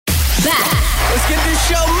back. Let's get this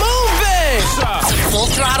show moving. Full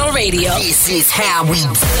Throttle Radio. This is how we do.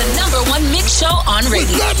 The #1 mix show on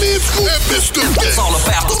radio. Fatman and Mr. It's all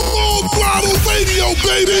about the Full Throttle Radio,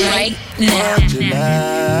 baby. Right now.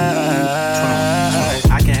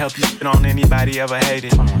 I can help you get on anybody ever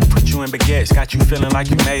hated. Put you in baguettes, got you feeling like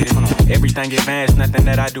you made it. Everything advanced, nothing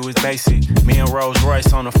that I do is basic. Me and Rolls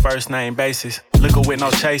Royce on a first name basis. Liquor with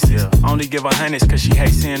no chases. Only give her hundreds cause she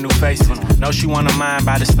hates seeing new faces. Know she wanna mind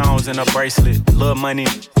by the stones in her bracelet. Little money,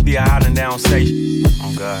 be a island down say.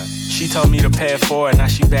 Oh God. She told me to pay it forward, now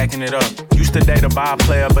she backing it up. Used to date a bar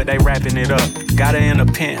player, but they wrapping it up. Got her in a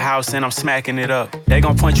penthouse and I'm smacking it up. They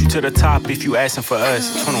gon' point you to the top if you asking for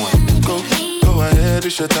us. 21. Go ahead,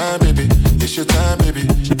 it's your time, baby. It's your time, baby.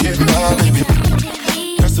 Get my baby.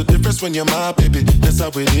 That's the difference when you're my baby. That's how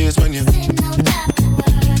it is when you.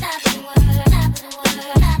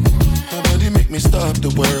 Nobody make me stop the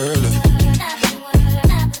world.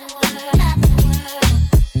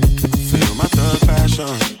 Feel my thug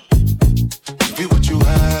passion. Be what you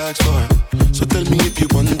asked for. So tell me if you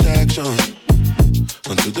want action.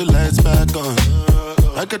 Until the lights back on.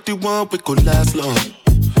 I got the one we could last long.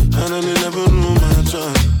 And I never knew my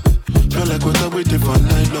chance. Feel like what I waited for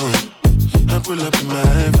night long. I pull up in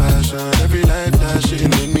my fashion. Every life that shit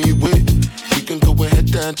in any way. We can go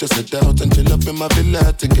ahead and just head out and chill up in my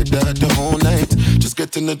villa to get out the whole night. Just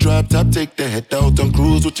get in the drop top, take the head out and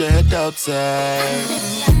cruise with your head outside.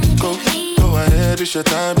 Go ahead, it's your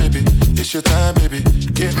time, baby. It's your time, baby.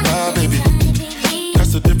 Get my baby.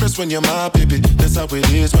 That's the difference when you're my baby. That's how it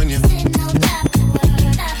is when you.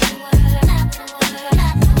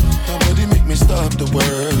 Me stop the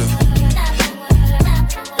world.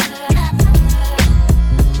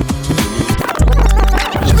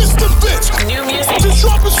 Mr. Bitch, New music. just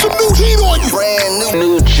dropping some new heat on you. brand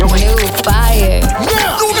new joint. New fire.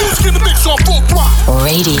 Now, new music in the mix on Full Throttle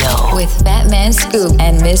Radio. With Fatman Scoop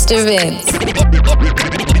and Mr. Vince.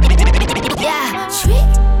 Yeah,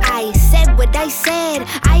 I said what I said.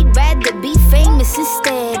 I'd rather be famous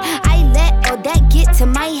instead. I let all that get to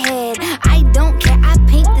my head. I don't care, I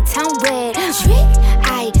paint the town red.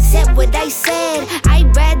 I said what I said.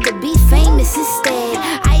 I'd rather be famous instead.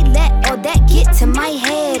 I let all that get to my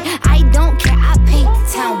head. I don't care, I paint the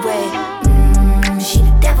town red. She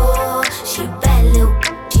the devil, she a bad little,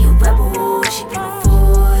 she a rebel. She bring the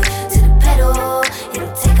foot to the pedal.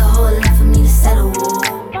 It'll take a whole lot for me to settle.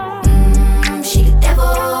 She the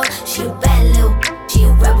devil, she a bad little, she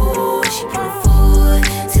a rebel. She bring the foot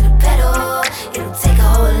to the pedal. It'll take a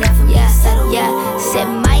whole lot for me to settle. Yeah, said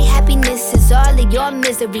my happiness is all of your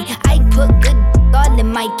misery. I put good all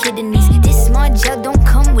in my kidneys. This small gel don't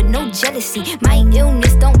come with no jealousy. My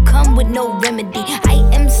illness don't come with no remedy. I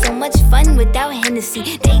am so much fun without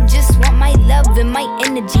Hennessy. They just want my love and my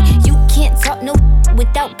energy. You can't talk no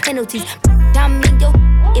without penalties. I'm in your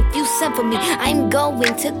if you send for me. I'm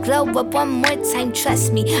going to glow up one more time,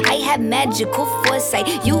 trust me. I have magical foresight.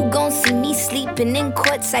 You gon' see me sleeping in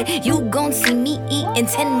courtside. You gon' see me eating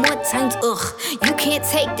 10 more times, ugh. You can't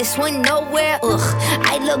take this one nowhere, ugh.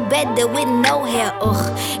 I look better with no hair,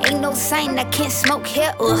 ugh. Ain't no sign I can't smoke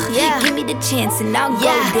hair, ugh. Yeah. Give me the chance and I'll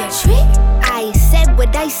go there. I said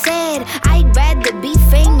what I said. I'd rather be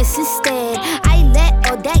famous instead. I let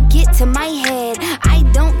all that get to my head. I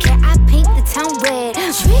don't care, I paint the town red.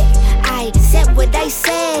 I said what I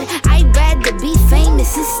said. I'd rather be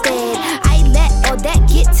famous instead. I let all that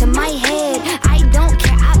get to my head. I don't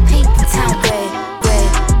care, I paint the town red.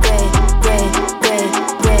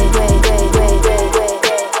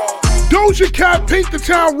 Doja Cat, Paint the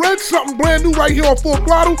Town Red, something brand new right here on Full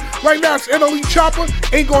Throttle. Right now it's NLE Chopper,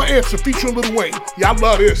 Ain't Gonna Answer, featuring Lil Wayne. Yeah, I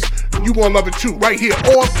love this. You gonna love it too, right here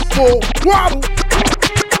on Full Throttle.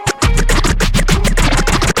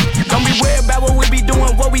 Don't be worried about what we be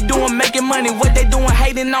doing, what we doing, making money. What they doing,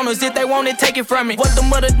 hating on us, if they want it, take it from me. What the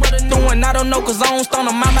mother doing, I don't know, cause I don't stone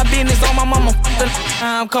them. Mind my business on my mama,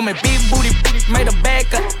 I'm coming, big booty, made a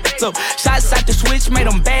bag up. So, shots out the switch, made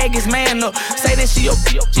them bag his man up. Say that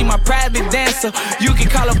she my private dancer. You can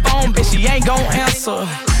call her phone, bitch, she ain't gon' answer.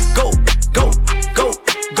 Go, go, go.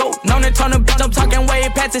 Go, known to turn the bitch, I'm talking way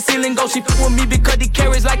past the ceiling. Go, she with me because he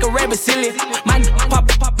carries like a rabbit silly. My pop,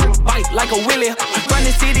 bite like a willy. From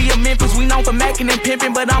the city of Memphis, we known for macking and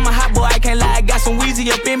pimping. But I'm a hot boy, I can't lie, I got some Weezy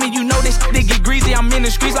up in me. You know this shit, it get greasy, I'm in the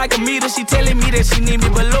streets like a meter. She telling me that she need me,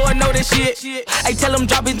 but Lord know that shit. I tell him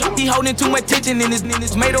drop it, he holding too much tension in his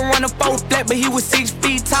niggas. Made him run a 4 flat, but he was 6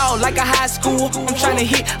 feet tall, like a high school. I'm trying to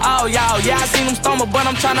hit all y'all, yeah, I seen him stumble, but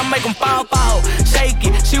I'm trying to make him fall. Shake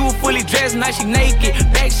it, she was fully dressed, now she naked.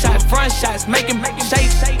 Back shots, front shots, make it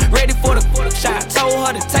shake. Ready for the shot, told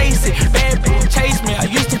her to taste it. Bad bitch chase me, I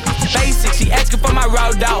used to basic. She asking for my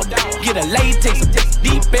raw dog. Get a latex,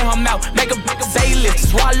 deep in her mouth, make her say lift.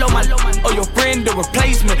 Swallow my, or your friend the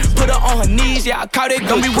replacement. Put her on her knees, yeah, I caught it.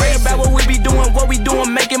 Don't be worried about what we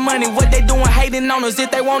doing, making money. What they doing, hating on us.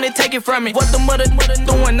 If they want it, take it from me. What the mother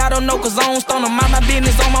doing, I don't know, cause I don't stone them. Mind my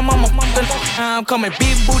business on my mama. I'm coming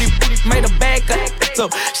big booty, made a bag up. So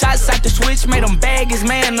shots out the switch, made them bag his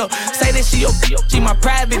man up. Say that she my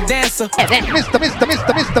private dancer.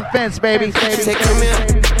 Mr. Vince, baby. She said, come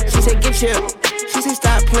here. She said, get chill. She said,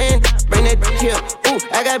 stop playing, bring that here. Ooh,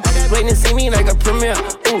 I got waiting to see me like a premiere.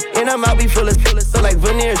 Ooh, and I'm out, be full of so like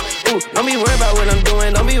veneers. Ooh, don't be worried about what I'm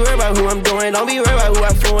doing. Don't be worried about who I'm doing. Don't be worried about who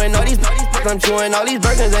I'm fooling. All these I'm chewing. All these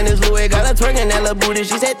Birkins and this Louis. Got her twerking that little booty.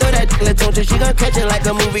 She said, throw that little she gon' catch it like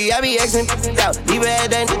a movie. I be Xing out, leave it at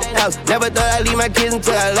that house. Never thought I'd leave my kids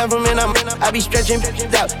until I left them and I be stretching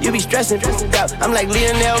out. You be stressing out. I'm like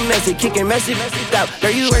Lionel Messi, kicking Messi out. Girl,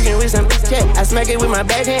 you working with some check. I smack it with my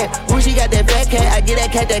backhand. Ooh, she got that fat cat. I get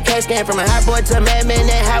that cat scan from a hot boy to a madman.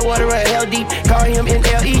 That hot water run hell deep. Call him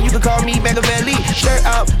NLE. You can call me Machiavelli. Shirt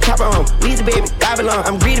off, chopper on. Weezy baby, Babylon.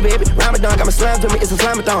 I'm greedy baby. Ramadan got my slime to me. It's a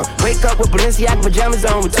slamathon. Wake up with Balenciaga pajamas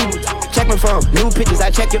on with two. Check my phone. New pictures. I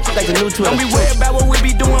check it like a new Twitter. Don't be worried about what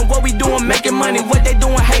we doing, making money. What they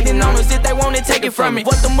doing, hating on us. If they want it, take it from me.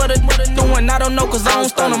 What the mother doing, I don't know, cause I don't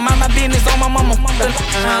stone them. Mind my business on my mama.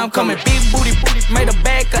 I'm coming big booty, made a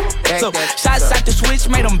bag up. So shots out the switch,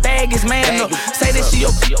 made them bag his man up. Say that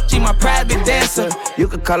she my private dancer. You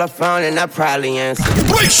could call her phone and I probably answer.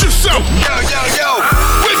 Brace yourself! Yo.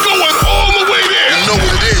 We're going all the way there! You know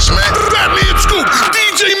what it is, man. Fatman and Scoop,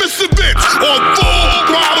 DJ Mr. Vince on Full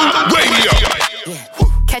Throttle Radio.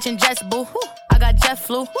 Catching jets, boo. I got jet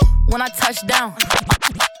flu when I touch down.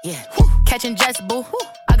 Yeah. Catching jets, boo.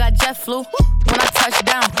 I got jet flu when I touch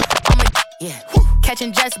down.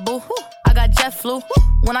 Catching jets, boo. I got jet flu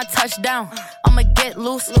when I touch down. I'ma get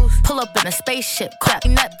loose. Pull up in a spaceship, crack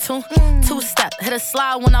Neptune. 2-step, hit a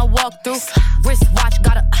slide when I walk through. Wristwatch,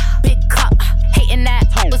 got a big cup. Hating that,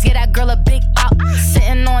 let's get that girl a big up.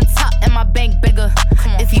 Sitting on top and my bank bigger.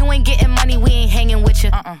 If you ain't getting money, we ain't hanging with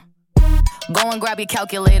you. Go and grab your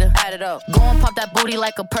calculator, add it up. Go and pop that booty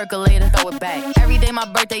like a percolator. Throw it back. Every day my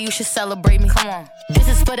birthday, you should celebrate me. Come on. This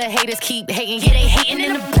is for the haters, keep hating. Yeah, they hating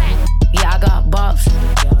in the back. Yeah, I got bops.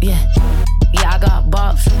 Yeah. Yeah, I got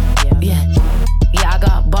bops. Yeah. Yeah, I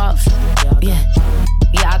got bops. Yeah.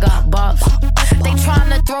 Yeah, I got bops. They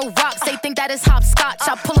tryna throw rocks, they think that is hopscotch.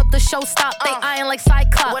 I pull up the show stop, they eyeing like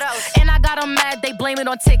Cyclops. And I got them mad, they blame it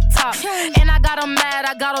on TikTok. And I got them mad,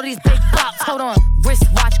 I got all these big bops. Hold on,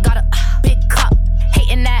 wristwatch, got a big cup.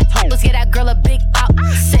 Hating that, let's get that girl a big up.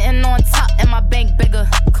 Sitting on top and my bank bigger.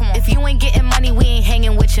 Come on. If you ain't getting money, we ain't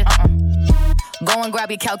hanging with you. Go and grab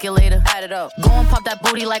your calculator, add it up. Go and pop that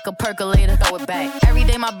booty like a percolator. Throw it back. Every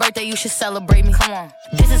day my birthday, you should celebrate me. Come on.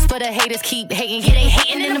 This is for the haters, keep hating. Yeah, they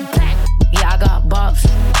hating in the back. Yeah, I got bops.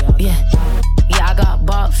 Yeah. Yeah, I got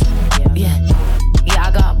bops. Yeah. Yeah,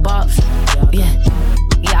 I got bops. Yeah.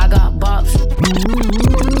 Yeah, I got bops.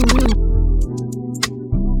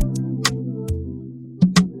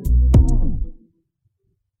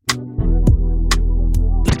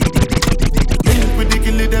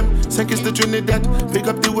 Sink is the Trinidad, pick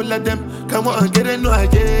up the whole of them. Come on, get it, no,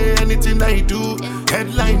 yeah, anything I do.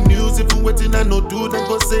 Headline news, if you waiting, I no do, then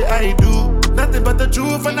go say I do. Nothing but the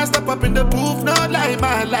truth, and I step up in the booth. No lie,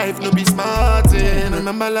 my life, no be smartin'.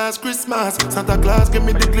 Remember last Christmas, Santa Claus gave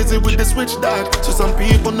me the glizzy with the switch dog. So some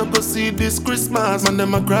people no go see this Christmas. Man,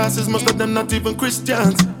 them a grasses, most of them not even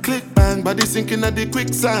Christians. Click bang, body sinking at the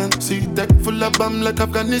quicksand. See deck full of bomb like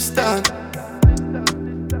Afghanistan.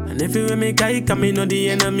 And if you with me, guy, come me know the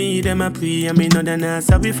enemy, them a pray, and me know they not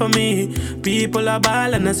sorry for me. People are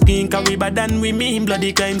ball and a screen, cause we bad than we mean.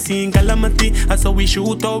 Bloody crime scene, calamity. That's how we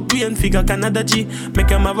shoot out brain, figure Canada G. Make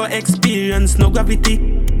them have a experience, no gravity.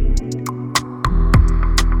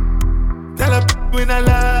 Tell up when I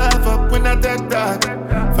laugh up, when I dead dog.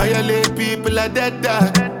 Violate people are dead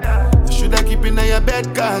dog. Should I keep in your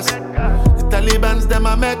bed, cause the Taliban's them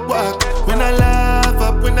a make walk. When I laugh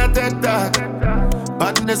up, when I dead dog.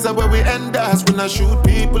 Badness is where we end us. When I shoot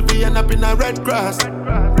people, we end up in a red cross.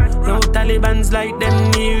 Yo, Taliban's like them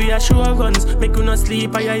near sure guns. Make you not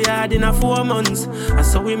sleep at your yard in a 4 months. And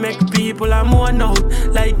so we make people a mourn out.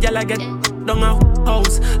 Like y'all get down a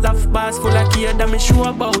house. Laugh bars full of care that me sure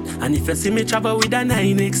about. And if you see me travel with a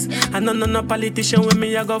 9X, and no politician with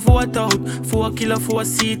me I go vote out. 4 kilo, 4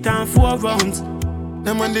 seat and 4 rounds.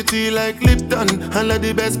 Them on the tea like Lipton. All of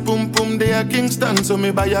the best pum pum they are Kingston. So me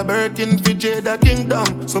buy a Birkin for Jada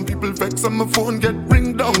Kingdom. Some people vex on my phone get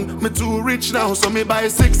ring down. Me too rich now so me buy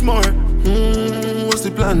 6 more. What's the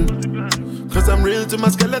plan? cause I'm real to my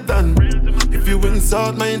skeleton. If you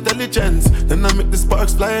insult my intelligence, then I make the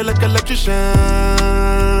sparks fly like electrician.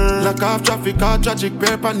 Lock off traffic, all tragic,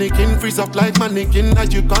 bear panicking. Freeze up like mannequin,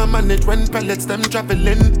 as you can't manage when pellets them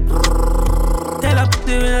traveling. Tell up to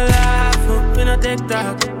the laugh, we no take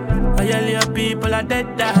talk. All your people are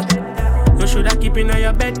dead dog. You shoulda keep in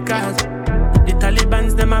your bed cause the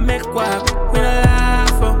Taliban's them a make quack. We no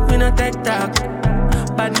laugh, we no take talk.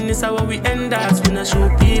 Badness how we end us. We no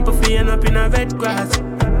shoot people for end up in a red grass.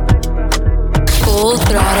 Full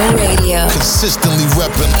Throttle Radio. Consistently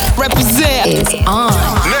reppin'. Represent is on.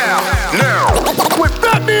 Now. With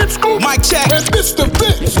Fatman Scoop. Mic check. And Mr.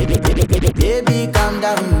 Vince. Baby, calm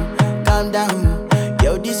down, calm down.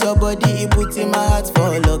 Yo, this your body, it puts in my heart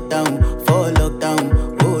for lockdown, oh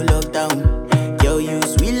lockdown. Yo, you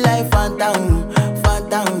sweet life, phantom.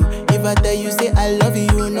 If I tell you, say I love you,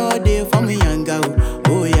 you know they for me, young girl,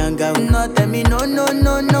 oh young girl. No, tell me, no, oh,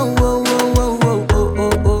 oh, oh, oh, oh,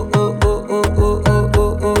 oh, oh, oh, oh, oh, oh,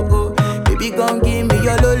 oh, oh, oh. Baby, gon' give me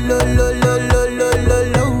your lo, lo, lo, lo, lo, lo, lo,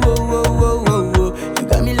 lo, oh, oh, oh, oh, oh. You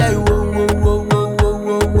got me like, whoa, whoa, whoa, whoa, whoa,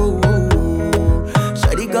 whoa, whoa, whoa.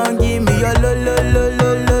 Shawty gon' give me your lo, lo, lo,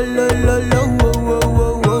 lo, lo, lo, lo, lo, whoa, whoa,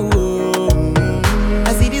 whoa, whoa. I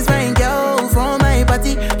see this fine girl from my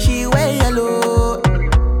party, she wear yellow.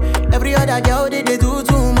 Every other girl they do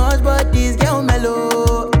too much, but this girl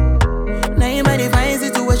mellow. Now in my fine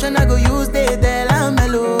situation, I go use they tell I'm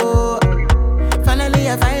mellow. Finally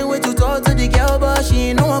I find way to talk to the girl, but she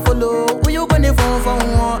ain't no one follow. Who you gonna phone for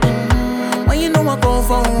one? When you know I come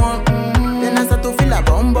for one, then I start to feel a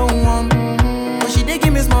bum one. But she dey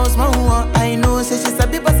give me small one. I know, say she's a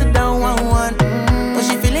bit pass it down one. But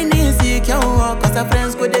she feeling insecure, cause her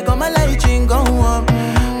friends could they come a light ring go on.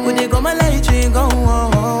 Could they come a light ring go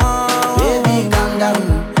on. Baby, calm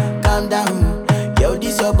down. Yo,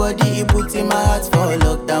 this your body, it puts in my heart for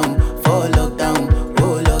lockdown, oh lockdown.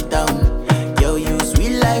 Yo, you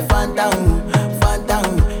sweet life, phantom.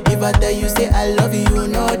 If I tell you, say I love you, you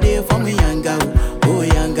know they for me, young girl, oh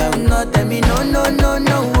young girl. No, tell me, no, oh, oh,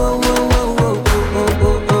 oh, oh, oh,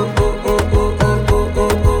 oh, oh, oh, oh, oh, oh,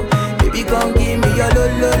 oh, oh. Baby, gon' give me your lo,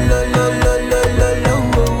 lo, lo, lo, lo, lo, lo, lo,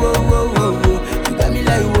 oh, oh, oh, oh, oh. You got me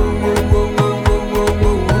like, whoa, whoa, whoa, whoa, whoa,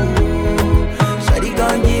 whoa, whoa. Shawty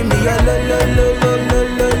gon' give me your lo, lo, lo, lo, lo,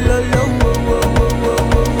 lo, lo, lo, oh, oh, oh,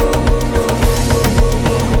 oh, oh, oh.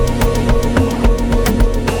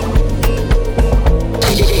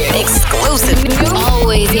 Exclusive.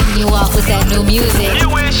 Always hitting you off with that new music.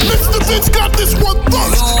 Mr. Vince got this one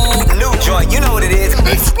first. New joint, you know what it is.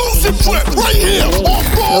 Exclusive trip right here on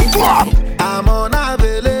Full Throttle. I'm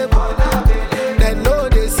unavailable. They know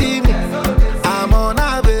they see me. I'm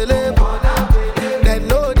unavailable. They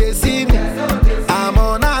know they see me. I'm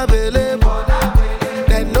unavailable.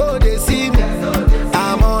 They know they see me.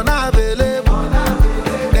 I'm unavailable.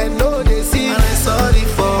 They know they see me. And I'm sorry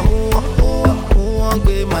for who won't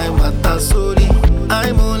be my matter. Sorry,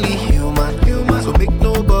 I'm only human. So make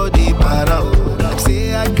nobody para. Like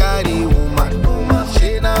say I carry woman.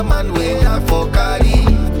 She na man way I for carry.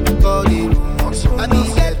 I be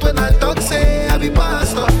get when I talk, say I be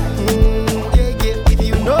pastor. Yeah. If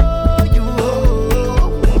you know, you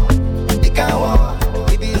know. It can walk.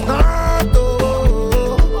 If it's not,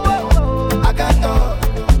 I got to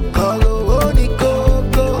call only go.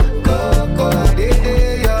 I did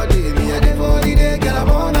your day, me and the 40 day, girl, I'm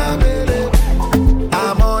unavailable.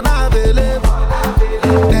 I'm unavailable.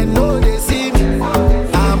 They know they see me.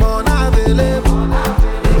 I'm unavailable.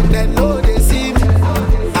 They know they see me.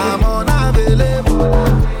 I'm unavailable.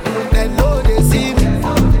 They know they see me.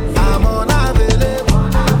 I'm unavailable.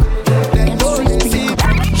 They know they see me.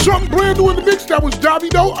 Something brand new in the mix, that was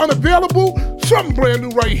Davido, Unavailable. Something brand new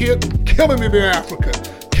right here, killing it in Africa.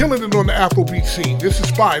 Killing it on the Afrobeat scene. This is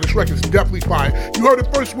fire. This record's definitely fire. You heard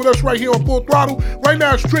it first with us right here on Full Throttle. Right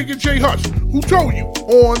now it's Drake and J Hus, who told you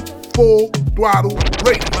on Full Throttle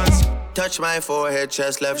Radio. Touch my forehead,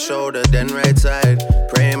 chest, left shoulder, then right side.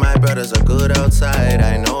 Pray my brothers are good outside.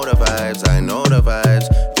 I know the vibes.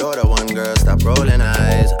 You're the one girl, stop rolling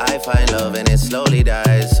eyes. I find love and it slowly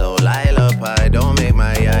dies. So lullaby, don't make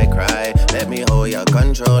my eye cry. Let me hold your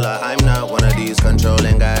controller. I'm not one of these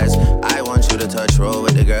controlling guys. I want you to touch, roll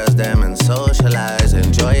with the girls, them and socialize.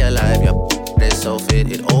 Enjoy your life, your is so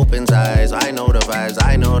fit, it opens eyes. I know the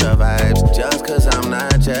vibes. Just cause I'm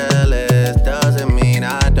not jealous doesn't mean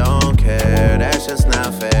I don't care. That's just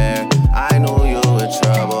not fair. I knew you were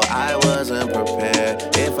trouble, I wasn't prepared.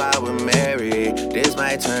 If I were married, this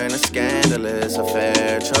might turn a scandalous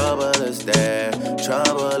affair. Trouble is there,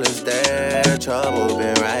 trouble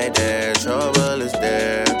been right there. Trouble is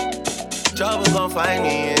there. Trouble gon' find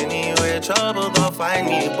me anywhere. Trouble gon' find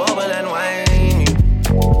me. Bubble and whiny.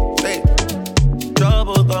 Hey.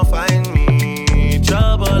 Trouble gon' find me.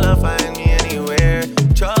 Trouble will find me anywhere.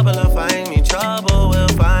 Trouble will find me. Trouble will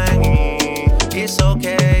find me. It's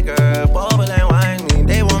okay, girl. Bubble and whine me.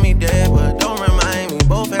 They want me dead, but don't remind me.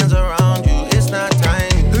 Both hands around you. It's not time.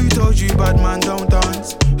 Who told you bad man don't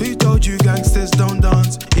dance? Who told you gangsters don't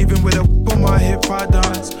dance? Even with a whip on my hip, I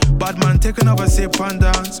dance. Bad man, take another sip and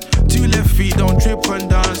dance. 2 left feet, don't trip and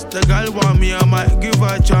dance. The girl want me, I might give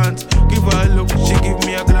her a chance. Give her a look, she give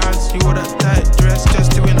me a glance. You wore that tight dress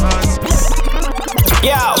just to enhance.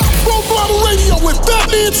 Yo! Full Throttle Radio with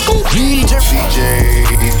Fatman, Scoop, DJ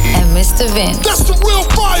and Mr. Vince. That's the real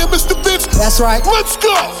fire, Mr. Vince. That's right. Let's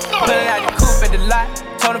go! Pulling out the coupe at the lot.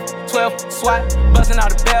 Told him 12 swat. Busting all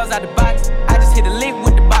the bells out the box. I just hit a lick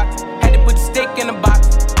with the box. Had to put the stick in the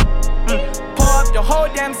box. Pour up the whole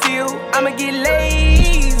damn seal. I'ma get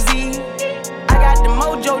lazy. I got the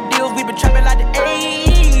mojo deals. We been trapping like the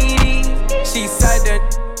 80s. She said that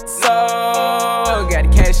so. Got the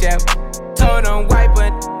cash out. Told him wipe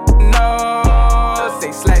it. No.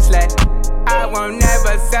 Say slash slash. I won't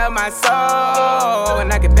never sell my soul.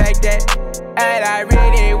 And I can back that. And I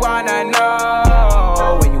really wanna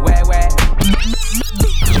know where you at, where?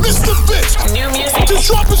 Mr. Vince, new music. Just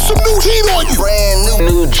dropping some new heat on you. Brand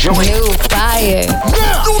new joint. New fire.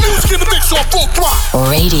 Now, new music in the mix on Full Throttle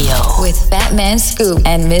Radio with Fatman, Scoop,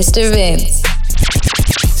 and Mr. Vince.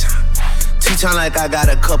 T-time like I got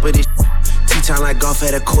a cup of this. T-time like golf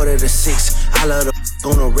at 5:45. I love the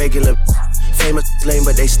on a regular. Famous lame,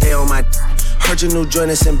 but they stay on my. Heard your new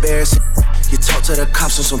joint, it's embarrassing. You talk to the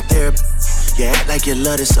cops on some therapy. You act like you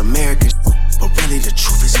love this American, but really the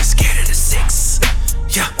truth is you're scared of the 6.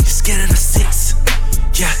 Yeah, you're scared of the 6.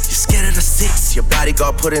 Yeah, you're scared of the 6. Your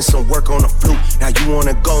bodyguard put in some work on the flute. Now you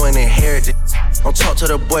wanna go and inherit it. Don't talk to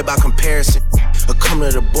the boy about comparison, or come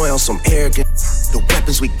to the boy on some arrogance. The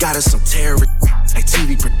weapons we got is some terrorists. Like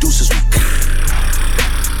TV producers,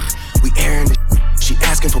 we airing it. She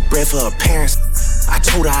asking for bread for her parents. I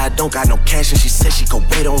told her I don't got no cash, and she said she could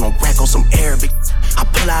wait on a rack on some Arabic. I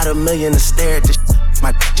pull out $1 million to stare at this.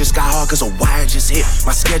 My just got hard cause a wire just hit.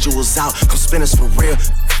 My schedule was out, come spin us for real.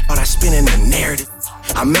 But I spin in the narrative.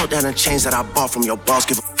 I melt down the chains that I bought from your boss.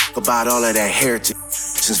 Give a f about all of that heritage.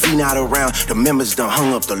 Since V not around, the members done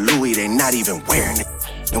hung up the Louis. They not even wearing it.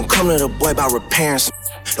 Don't come to the boy about repairing some.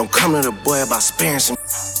 Don't come to the boy about sparing some.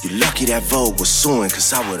 You lucky that Vogue was suing,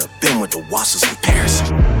 cause I would've been with the Wassers in Paris.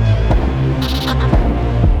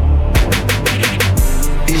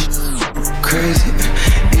 Crazy,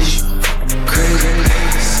 it's crazy.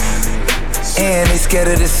 And they scared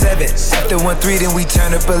of the 7. After 1-3, then we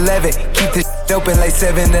turn up 11. Keep the open like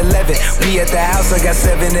 7-Eleven. We at the house, I got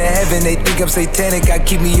 7 in heaven. They think I'm satanic, I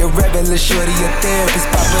keep me a rebel. Lil' shorty a therapist,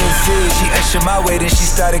 Papa and Sid. She ushered my way, then she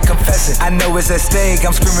started confessing. I know it's at stake,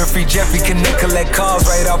 I'm screaming free Jeffrey. Collect calls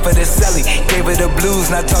right off of the celly. Gave her the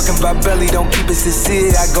blues, not talking about belly. Don't keep it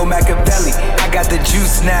sincere, I go Machiavelli. I got the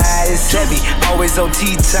juice now, it's heavy. Always on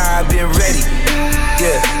tea time, been ready.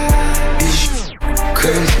 Yeah. Is you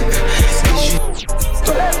crazy?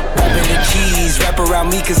 Rapping the keys, wrap around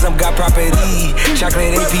me cause I'm got property.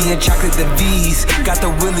 Chocolate AP and chocolate the V's. Got the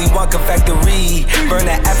Willy Wonka factory. Burn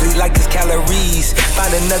that athlete like his calories.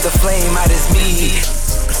 Find another flame, out as me.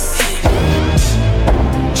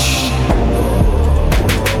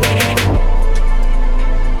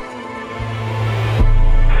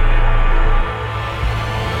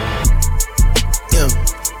 Yeah,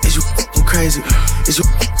 is you crazy? Is you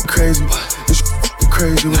crazy? Is you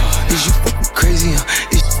crazy? Is you crazy?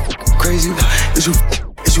 Is you crazy? Is you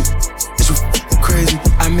crazy?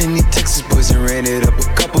 I'm in these Texas boys and ran it up a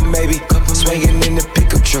couple, maybe. Swinging in the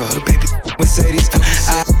pickup truck, baby. Mercedes.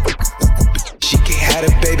 She can't have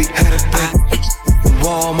a baby.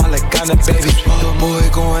 Wall, my like on a baby. The boy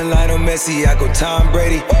going Lionel Messi, I go Tom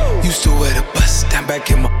Brady. Used to wear the bus down back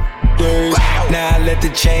in my days. Now I let the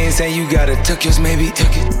chains hang, you gotta tuck yours, maybe.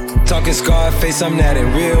 Tuck it. Talking Scarface, I'm not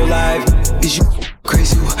in real life. Is you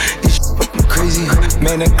crazy? Is you crazy?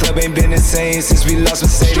 Man, the club ain't been the same since we lost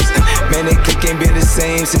Mercedes. Man, the kick ain't been the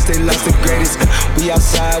same since they lost the greatest. We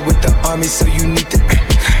outside with the army, so you need to.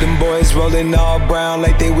 Them boys rolling all brown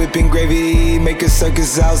like they whipping gravy. Make a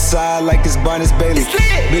circus outside like it's Barnes Bailey.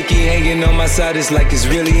 Vicky hanging on my side, it's like it's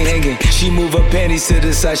really hanging. She move her panties to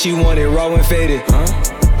the side, she want it raw and faded.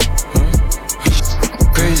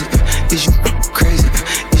 Crazy? Is you crazy?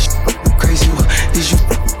 Is you crazy? Is you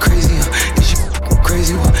crazy? Is you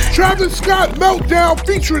crazy? Travis Scott Meltdown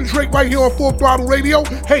featuring Drake right here on Full Throttle Radio.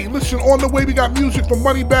 Hey, listen, on the way we got music from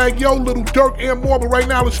Moneybagg Yo, Little Durk, and more, but right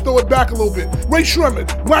now let's throw it back a little bit. Ray Sherman,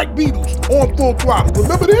 Black Beatles on Full Throttle.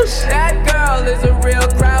 Remember this? That girl is a real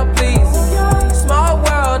crowd, please. Small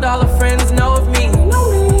world, all her friends know of me.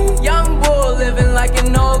 Young bull living like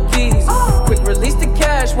an old keys. Quick release the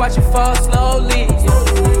cash, watch it fall slowly.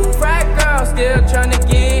 Frat girl still trying to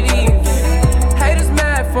get even. Haters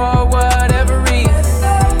mad for whatever reason.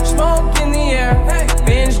 Smoke in the air,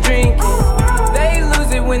 binge drinking. They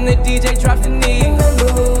lose it when the DJ drops the knee.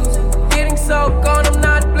 Getting so gone, I'm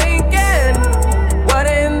not blinking. What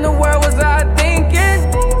in the world was I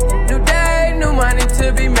thinking? New day, new money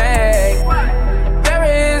to be made.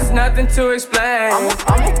 There is nothing to explain.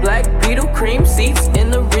 I'm a black Beetle, cream seats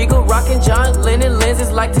in the Regal, rocking John Lennon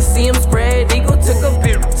lenses, like to see him spread eagle. Took a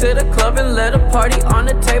beer to the club and let a party on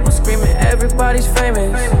the table, screaming everybody's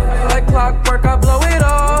famous. Like clockwork, I blow it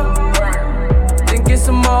all, then get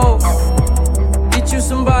some more. Get you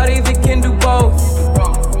somebody that can do both.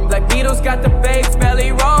 Black Beetle's got the babes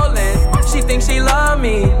belly rolling. She thinks she love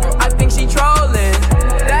me, I think she trolling.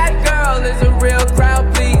 That girl is a real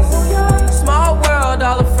crowd, please. Small world,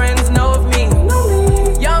 all her friends know of me.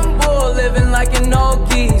 Young bull living like an old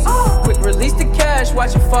geese. Quick release the cash,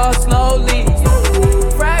 watch it fall slowly.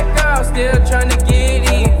 Frat girl still trying to get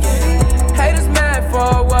even. Haters mad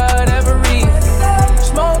for whatever reason.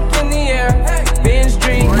 Smoke in the air, binge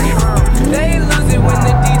drinking. They lose it when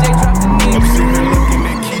the DJ drops the knee. I'm sitting here looking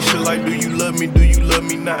at Keisha like, do you love me, do you love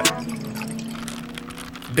me not?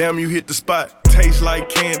 Damn, you hit the spot. Taste like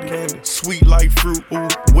candy, sweet like fruit, ooh,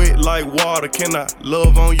 wet like water. Can I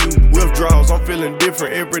love on you? Withdrawals, I'm feeling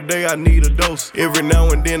different. Every day I need a dose. Every now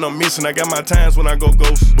and then I'm missing. I got my times when I go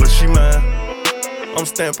ghost. But she mine, I'm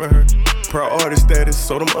stamping her. Priority status,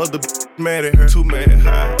 so them other mad at her. Too mad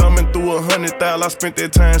high. Thumbing through 100,000, I spent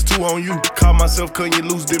that times 2 on you. Caught myself cutting you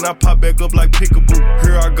loose, then I pop back up like Pickaboo.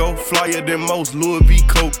 Here I go, flyer than most, Louis V.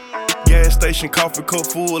 Coke. Gas station, coffee cup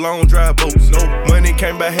full, I don't drive boats. No money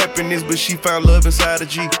came by happiness, but she found love inside a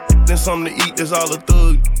G. Then something to eat, that's all a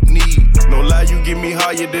thug need. No lie, you get me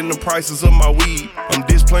higher than the prices of my weed. I'm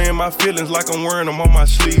displaying my feelings like I'm wearing them on my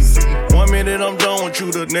sleeve. 1 minute I'm done with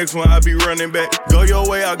you, the next one I be running back. Go your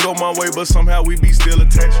way, I go my way, but somehow we be still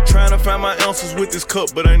attached. Trying to find my answers with this cup,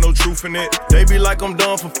 but ain't no truth in it. They be like I'm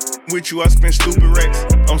done for with you, I spend stupid racks.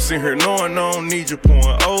 I'm sitting here knowing I don't need you,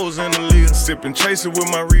 pouring O's in the lid. Sipping, chasing with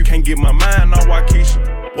my reef, can't get my mind on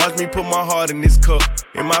Waukesha. Watch me put my heart in this cup.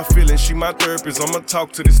 In my feelings, she my therapist, I'ma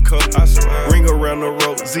talk to this cup. I swear, ring around the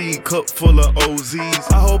road, Z, cup full of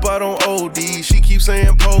OZs. I hope I don't OD, she keeps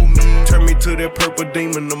saying pull me. Turn me to that purple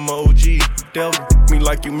demon emoji. Devil, me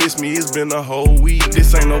like you miss me, it's been a whole week.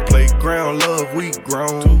 This ain't no playground, love, we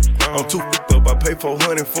grown. I'm too f***ed up, I pay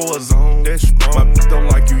 400 for a zone. That's wrong. My bitch don't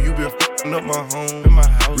like you, you been f***ing up my home. In my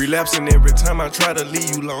house, relapsing every time I try to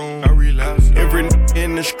leave you alone. I relapse. Every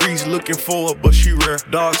in the streets looking for her, but she rare.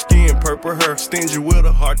 Dark skin, purple hair, stingy with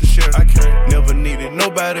a heart to share. I can't never needed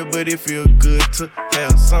nobody, but it feel good to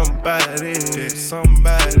have somebody.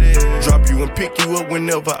 Somebody drop you and pick you up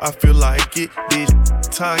whenever I feel like it. This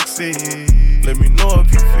toxic. Let me know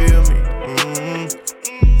if you feel me.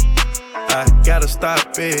 I gotta stop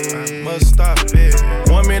it, I must stop it.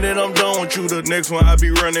 1 minute I'm done with you, the next one I be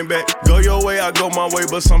running back. Go your way, I go my way,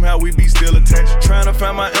 but somehow we be still attached. Trying to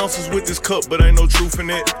find my answers with this cup, but ain't no truth in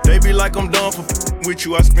it. They be like I'm done for with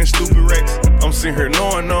you, I spend stupid racks. I'm sitting here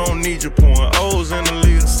knowing I don't need you, pouring O's in the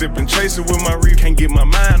lid. Sipping, chasing with my reef, can't get my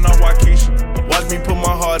mind on Waukesha. Watch me put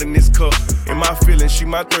my heart in this cup. In my feelings, she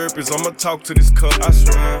my therapist, I'ma talk to this cup, I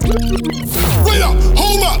swear. Wait up,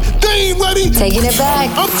 hold up, they ain't ready. Taking it back.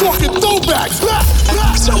 I'm talking throwbacks.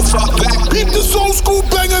 So far back. Keep this old school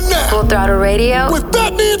banger now. Full Throttle Radio. With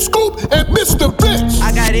Fatman Scoop and Mr. Vince.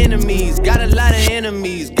 I got enemies, got a lot of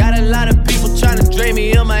enemies. Got a lot of people trying to drain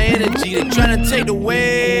me of my energy. They trying to take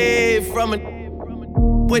away from it.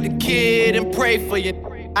 With the kid and pray for you.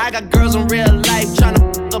 I got girls in real life trying to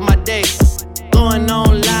f*** up my day. Going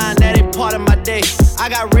online, that ain't part of my day. I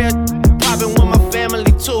got real popping with my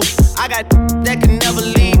family too. I got that can never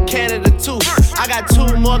leave Canada too. I got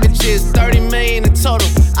 2 mortgages, 30 million in total.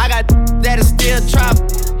 I got that'll still try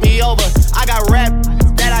me over. I got rap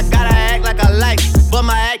that I gotta act like I like, but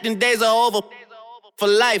my acting days are over for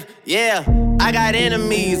life, yeah. I got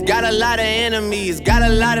enemies, got a lot of enemies. Got a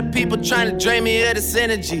lot of people trying to drain me of this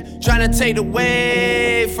energy. Trying to take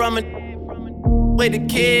away from it. With the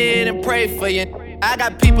kid and pray for you. I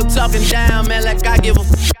got people talking down, man, like I give a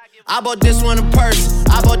f***. I bought this one a purse,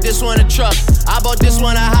 I bought this one a truck, I bought this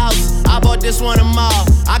one a house, I bought this one a mall.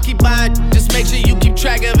 I keep buying, just make sure you keep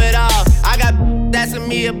track of it all. I got asking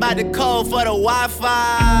me about the code for the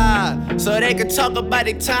Wi-Fi, so they could talk about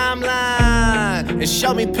their timeline and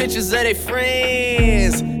show me pictures of their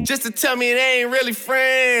friends, just to tell me they ain't really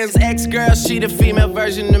friends. Ex-girl, she the female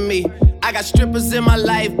version of me. I got strippers in my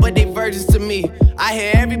life, but they virgins to me. I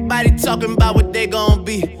hear everybody talking about what they gon'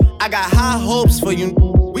 be. I got high hopes for you,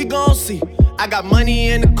 we gon' see. I got money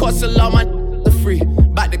in the course, so all my free.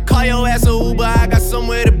 About to call your ass a Uber, I got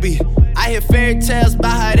somewhere to be. I hear fairy tales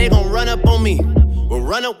about how they gon' run up on me. Well,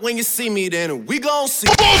 run up when you see me, then we gon' see.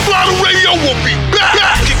 Throttle Radio will be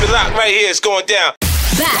back. Keep it locked right here, it's going down.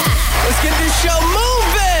 Back. Let's get this show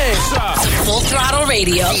moving. Full Throttle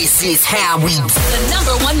Radio. This is how we do.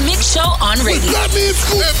 The #1 mix show on radio. Fatman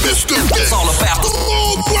Scoop and Mr. Vince. It's all about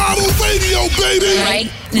Full Throttle Radio, baby.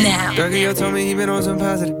 Right now. Dirty told me he been on some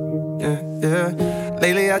positive. Yeah.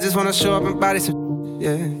 Lately I just wanna show up and body some.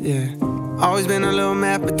 Yeah. Always been a little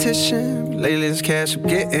mathematician. Lately this cash I'm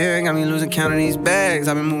getting got me losing count of these bags.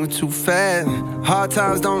 I've been moving too fast. Hard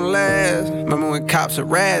times don't last. Remember when cops are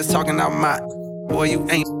rats talking out my boy, you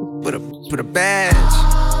ain't with a badge.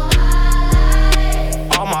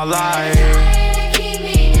 All my life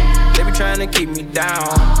they be trying to keep me down.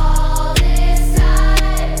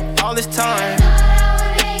 All this time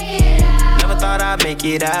never thought I'd make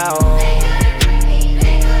it out.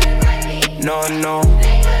 No.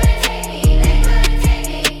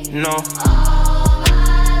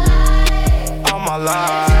 All my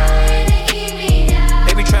life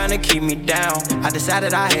they be trying to keep me down. I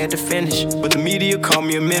decided I had to finish, but the media called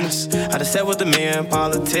me a menace. I done sat with the men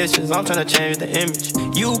politicians, I'm trying to change the image.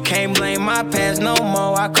 You can't blame my past no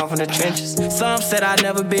more, I come from the trenches. Some said I'd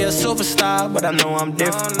never be a superstar, but I know I'm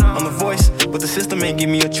different. I'm the voice, but the system ain't give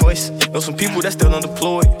me a choice. Know some people that still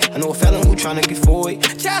unemployed. I know a felon who tryna get forward.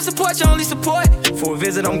 Child support, your only support. For a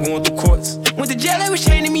visit, I'm going through courts. Went to jail, they was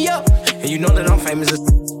chaining me up. And you know that I'm famous as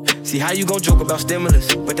see how you gon' joke about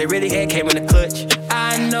stimulus, but they really had came in the clutch.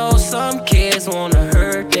 I know some kids wanna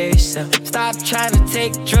hurt themselves. Stop trying to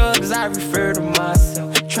take drugs, I refer to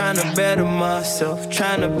myself. Trying to better myself,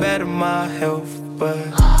 trying to better my health. But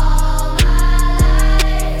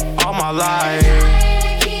all my life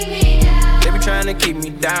they be trying to keep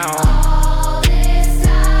me down.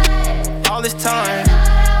 All this time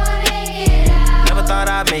never thought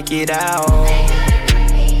I'd make it out.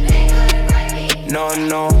 No.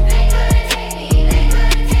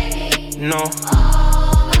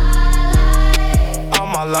 All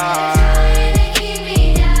my life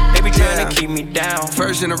they be trying to keep me down.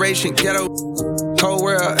 First generation ghetto, cold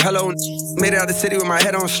world, hello. Made it out the city with my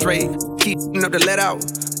head on straight. Keep up the let out.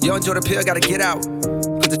 Yo, enjoy the pill, gotta get out.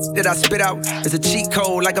 Cause the that I spit out is a cheat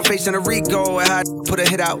code, like I'm facing a Rico. And I put a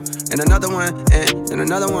hit out, and another one, and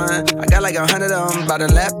another one. I got like 100 of them by the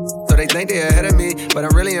lap. So they think they ahead of me, but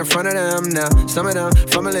I'm really in front of them now. Some of them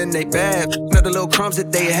fumbling, they bad. Not the little crumbs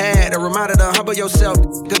that they had. A reminder to humble yourself.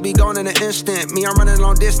 Could be gone in an instant. Me, I'm running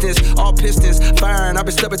long distance, all pistons firing. I've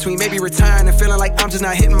been stuck between maybe retiring and feeling like I'm just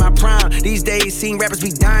not hitting my prime. These days, seeing rappers be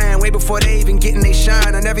dying way before they even getting they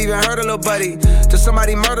shine. I never even heard a little buddy till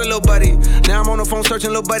somebody murder little buddy. Now I'm on the phone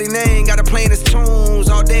searching little buddy name. Got to playing his tunes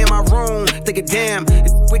all day in my room. Thinking, damn,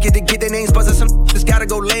 it's wicked to get their names buzzing. Some just gotta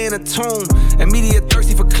go lay in a tomb. And media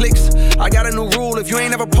thirsty for clicks. I got a new rule, if you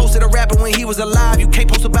ain't ever posted a rapper when he was alive, you can't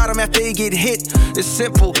post about him after he get hit. It's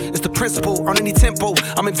simple, it's the principle, on any tempo,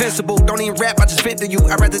 I'm invincible, don't even rap, I just vent to you,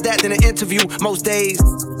 I'd rather that than an interview, most days,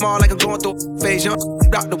 small like I'm going through a phase, young,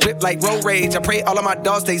 drop the whip like road rage, I pray all of my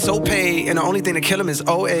dogs stay so paid, and the only thing to kill them is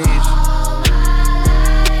old age.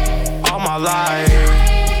 All my life,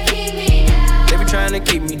 they be trying to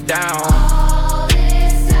keep me down,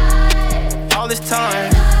 all this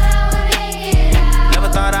time,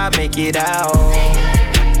 thought I'd make it out.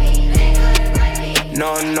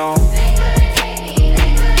 No.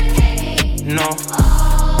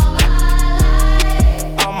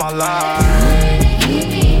 All my life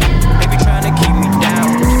they be trying to keep me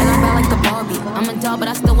down. And I'm bad like the Barbie. I'm a doll, but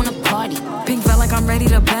I still wanna party. Pink felt like I'm ready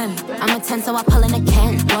to bend. I'm a 10, so I pull in a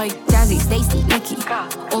Ken. Like Jazzy, Stacy, Nikki.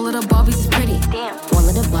 All of the Barbies is pretty. All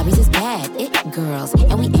of the Barbies is bad. It girls,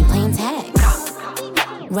 and we ain't playing tag.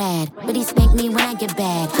 Rad, but he spank me when I get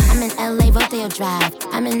bad. I'm in LA, Rodeo Drive.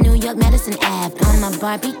 I'm in New York, Madison Ave. I'm a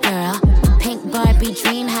Barbie girl, pink Barbie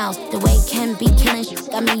dream house. The way Ken be killing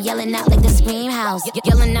got me yelling out like the Scream House.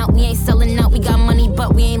 Yelling out, we ain't selling out. We got money,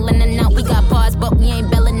 but we ain't lending out. We got bars, but we ain't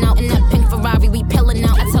belling out. In that pink Ferrari, we pillin'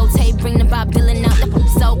 out. I told Tay, bring the Bob Dylan out.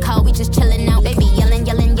 So cold, we just chillin' out. Baby, yelling,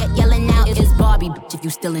 yet yelling out. It's Barbie, bitch, if you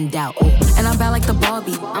still in doubt. Ooh. And I'm bad like the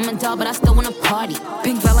Barbie. I'm a doll, but I still wanna party.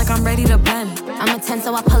 Pink felt like I'm ready to bend. I'm a 10,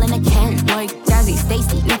 so I pull in a Ken. Like Jazzy,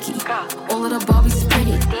 Stacy, Nikki. All of the Barbies is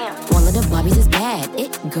pretty. All of the Barbies is bad.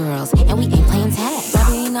 It girls, and we ain't playing tag.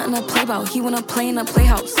 Bobby ain't nothing to play about, he wanna play in a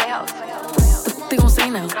playhouse. They gon' say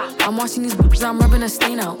now. I'm watching these bitches, I'm rubbing a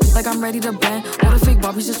stain out. Like I'm ready to bend. All the fake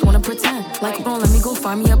Barbies just wanna pretend. Like, don't let me go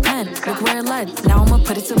find me a pen. Look where it led, now I'ma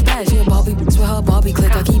put it to bed. She a Barbie bitch with her Barbie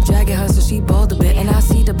click. I keep dragging her so she bald a bit. And I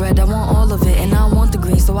see the bread, I want all of it. And I want the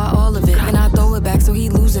green, so I all of it. And I throw it back so he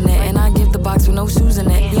losing it. And I give the box with no shoes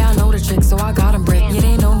in it. Yeah, I know the trick, so I got him brick. Yeah,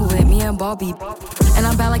 they know who hit me and Barbie. And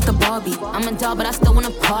I'm bad like the Barbie. I'm a doll, but I still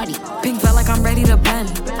wanna party. Pink felt like I'm ready to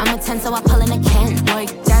bend. I'm a 10, so I pull in a Ken. Like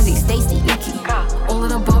Jazzy, Stacy, Nikki. All of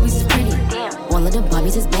the Barbies is pretty. All of the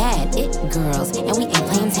Barbies is bad. It girls, and we ain't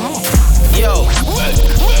playing tag. Yo,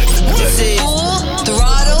 this is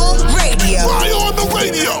Throttle Radio. Fly on the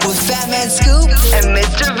radio with Fatman Scoop and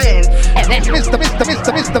Mr. Vince.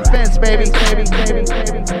 Mr. Vince, baby.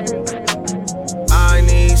 I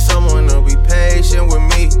need someone to be patient with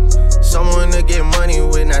me. Someone to get money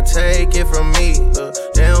with, not take it from me.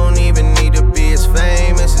 They don't even need to be as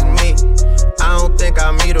famous as me. I don't think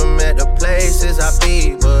I meet them at the places I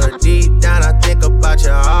be, but deep down I think about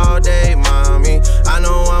you all day, mommy. I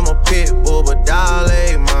know I'm a pit bull, but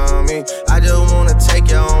darling, mommy, I just wanna take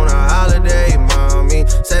you on a holiday, mommy.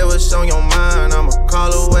 Say what's on your mind, I'ma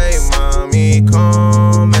call away, mommy.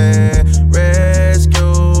 Come and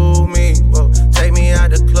rescue me. Whoa, take me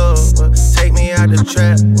out the club, take me out the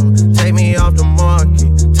trap, take me off the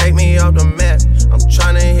market, take me off the map. I'm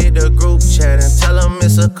tryna hit the group chat and tell them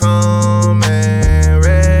it's a come and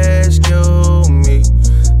rescue me.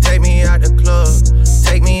 Take me out the club,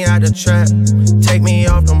 take me out the trap, take me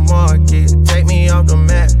off the market, take me off the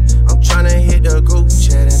map. I'm tryna hit the group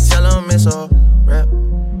chat and tell them it's a rap.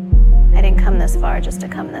 I didn't come this far just to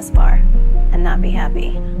come this far and not be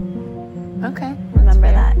happy. Okay.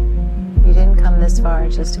 Remember that. You didn't come this far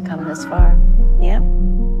just to come this far. Yep.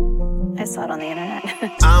 I saw it on the internet.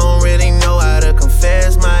 I don't really know how to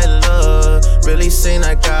confess my love. Really seem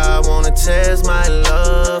like I wanna test my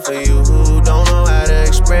love for you who don't know how to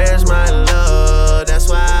express my love. That's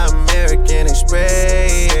why American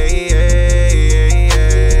Express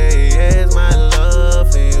my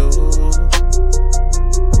love for you.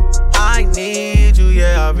 I need you,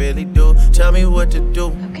 yeah, I really do. Tell me what to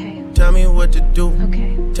do. Okay. Tell me what to do.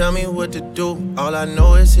 Okay. Tell me what to do. All I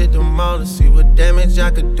know is hit the mall to see what damage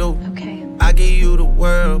I could do. Okay. I give you the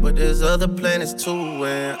world, but there's other planets too.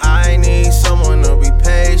 And I need someone to be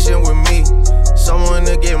patient with me. Someone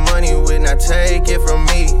to get money with, not take it from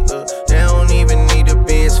me. They don't even need to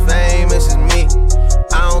be as famous as me.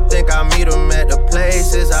 I don't think I meet them at the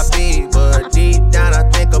places I be, but deep down I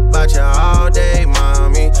think about you all day,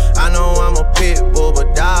 mommy. I know I'm a pit bull,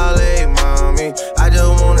 but darling, mommy, I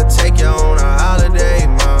just wanna take you on a holiday,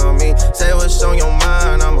 mommy. Say what's on your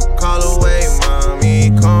mind, I'ma call away,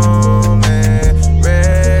 mommy. Come and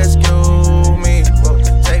rescue me. Whoa,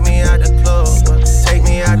 take me out the club, take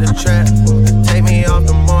me out the trap, take me off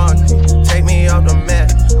the market, take me off the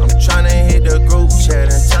map. I'm tryna hit the group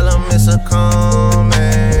chat and tell them it's a come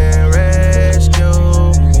and rescue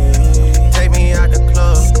me. Take me out the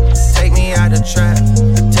club, take me out the trap,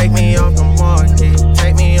 take me off the market,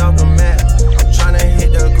 take me off the map. I'm tryna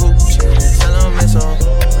hit the group chat and tell them it's a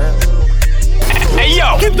rap. Hey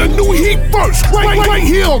yo, get the new heat first, right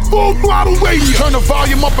here on Full Throttle Radio. Turn the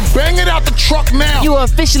volume up and bang it out the truck now. You are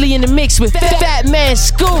officially in the mix with Fatman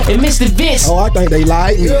Scoop and Mr. Vince. Oh, I think they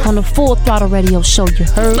lied me. On the Full Throttle Radio show, you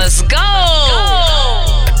heard? Let's go!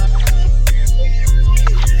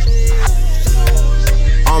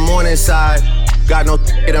 On morning side, got no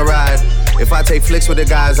in a ride. If I take flicks with the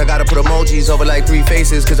guys, I gotta put emojis over like 3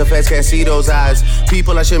 faces, cause the feds can't see those eyes.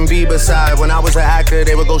 People I shouldn't be beside. When I was an actor,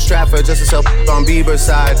 they would go Stratford just to sell on Bieber's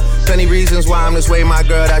side. Plenty reasons why I'm this way, my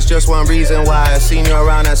girl, that's just one reason why. I seen you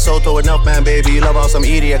around at Soto enough, man, baby. You love all some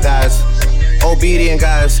idiot guys. Obedient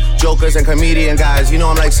guys, jokers and comedian guys. You know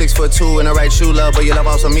I'm like 6'2" in the right shoe, love, but you love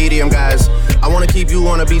all some medium guys. I wanna keep you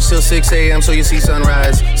on the beach till 6 a.m. so you see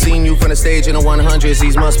sunrise. Seen you from the stage in the 100s,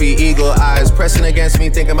 these must be eagle eyes. Pressing against me,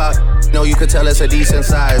 thinking about, no, you could tell it's a decent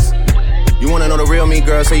size. You wanna know the real me,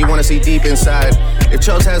 girl, so you wanna see deep inside. If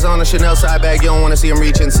Chubbs has on a Chanel side bag, you don't wanna see him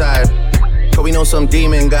reach inside. Cause we know some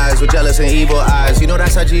demon guys with jealous and evil eyes. You know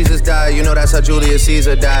that's how Jesus died, you know that's how Julius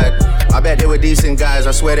Caesar died. I bet they were decent guys,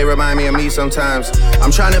 I swear they remind me of me sometimes.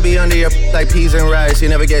 I'm trying to be under your like peas and rice, you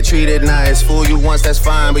never get treated nice. Fool you once, that's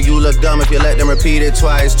fine, but you look dumb if you let them repeat it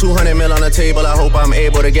twice. 200 mil on the table, I hope I'm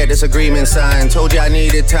able to get this agreement signed. Told you I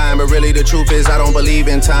needed time, but really the truth is I don't believe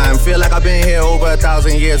in time. Feel like I've been here over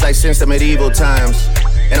 1,000 years, like since the medieval times.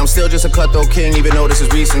 And I'm still just a cutthroat king, even though this is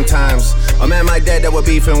recent times. A man my dad that we're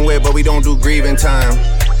beefing with, but we don't do grieving time.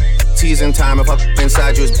 Teasing time, if I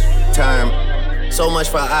inside you, it's time. So much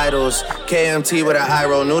for idols. KMT with an eye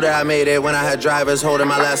roll. Knew that I made it when I had drivers holding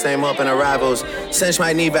my last name up in arrivals. Cinch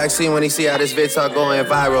might need vaccine when he see how this vid start going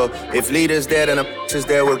viral. If leaders dead and the is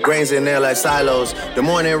there with grains in there like silos. The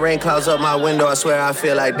morning rain clouds up my window, I swear I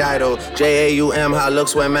feel like Dido. JAUM, how it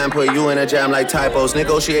looks when man put you in a jam like typos.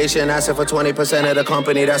 Negotiation asking for 20% of the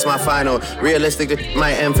company, that's my final. Realistic,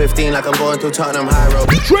 my M15 like I'm going through Tottenham High Road.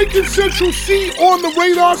 Drake and Central C on the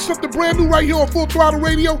radar, something brand new right here on Full Throttle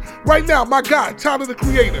Radio. Right now, my guy, Tyler the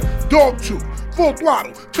Creator, Dogtooth, Full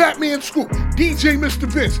Throttle, Fatman Scoop, DJ Mr.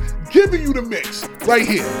 Vince, giving you the mix right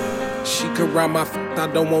here. She could ride my I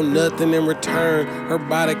don't want nothing in return. Her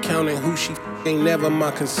body counting who she ain't never my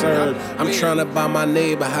concern. I'm trying to buy my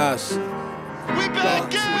neighbor house. We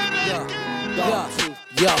back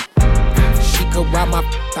Yo. She could ride my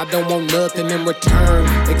I don't want nothing in return,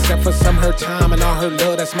 except for some her time and all her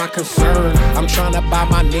love, that's my concern. I'm trying to buy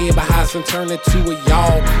my neighbor house and turn it to a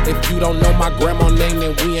y'all. If you don't know my grandma name,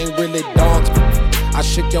 then we ain't really dogs. I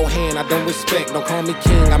shook your hand, I don't respect, don't call me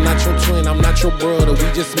king. I'm not your twin, I'm not your brother,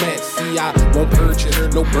 we just met. See, I won't purchase,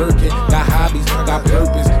 no Birkin. Got hobbies, got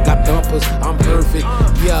purpose, got dumpers, I'm perfect.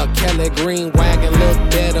 Yeah, Kelly Green wagon look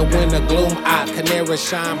better when the gloom out. Canary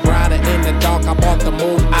shine brighter in the dark, I bought the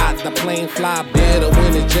moon out. The plane fly better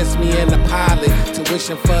when it's just me and the pilot.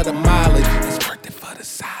 Tuition for the mileage, it's worth it for the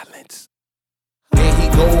silence. There he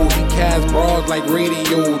go, he cast bras like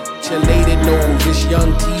radio. Your lady knows it's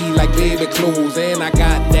young T like baby clothes. And I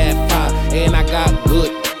got that fire, and I got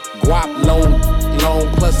good guap long,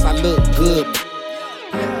 plus I look good.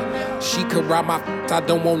 She could ride my I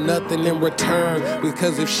don't want nothing in return.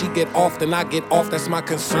 Because if she get off, then I get off, that's my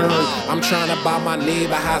concern. I'm trying to buy my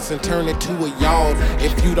neighbor house and turn it to a yard.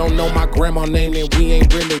 If you don't know my grandma name, then we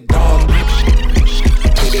ain't really dogs.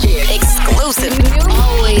 Exclusive.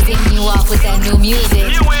 Always hitting you off with that new music.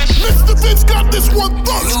 Mr. Vince got this one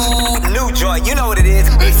first. New joint, you know what it is.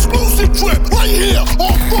 Exclusive trip right here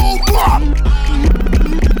on Full Block.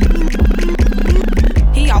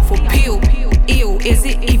 He off a pill. Ew, is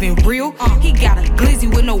it even real? He got a glizzy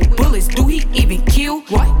with no bullets. Do he even kill?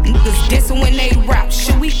 What? Niggas dissing when they rap.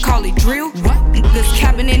 Should we call it drill? What? Niggas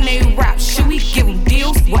capping in they rap. Should we give him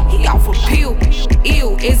deals? What? He off a pill.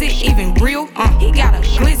 Ew, is it even real? He got a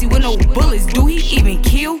glizzy with no bullets. Do he even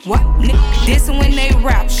kill? What? Niggas dissing when they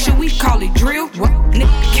rap. Should we call it drill? What?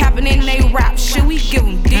 Niggas capping in they rap. Should we give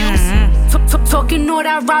him deals? Talking all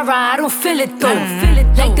that rah-rah, I don't feel it though.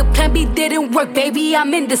 Like the plan B didn't work, baby,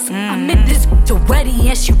 I'm in this. So ready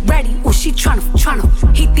and she ready. Ooh, she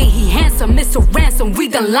tryna. He think he handsome, it's a ransom. We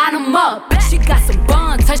done line him up. She got some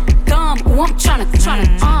buns, touch the thumb. Ooh, I'm tryna.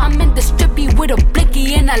 I'm in the strippy with a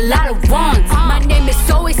blicky and a lot of ones. My name is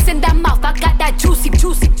always in that mouth. I got that juicy.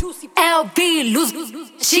 LV, loose.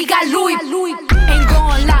 She got Louis. Ain't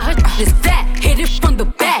gon' lie, her is fat. Hit it from the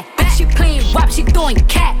back. She playing rap, she throwing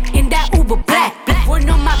cat in that Uber black. One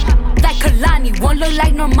on my like Kalani, one look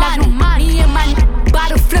like Normani. Me and my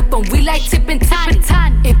bottle flippin', we like tippin' tiny.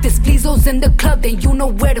 If it's Flizzo's in the club, then you know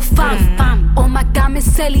where to find me. On my diamond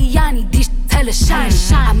Celiani, these tell her shine.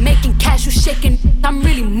 I'm making cash, you shaking. I'm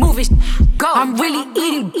really moving. Go. I'm really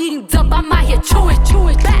eating up. I'm out here chewing.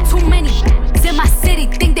 Too many in my city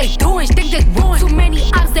think they doing. Too many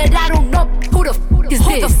ops that I don't know. Who the f is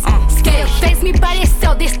this? Scared face me by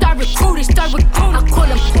themselves, they start recruiting. I call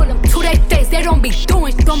them to their face, they don't be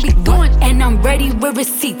doing. And I'm ready with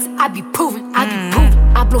receipts, I be proving.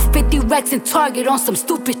 I blow 50 racks in Target on some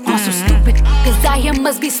stupid. Cause out here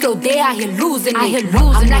must be slow, they out here losing. I'm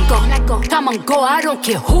like go, come on go, I don't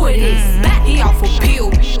care who it is. He off a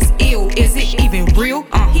pill, ill, is it even real?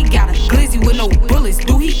 He got a glizzy with no bullets,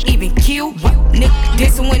 do he even kill? Nigga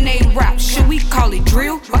dissing when they rap, should we call it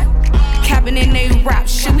drill? Capping in they rap,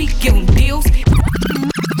 should we give them deals?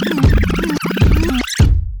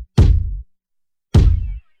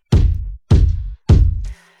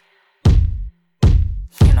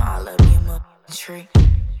 You know I love me a motherfucking tree.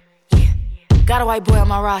 Got a white boy on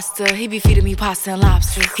my roster, he be feeding me pasta and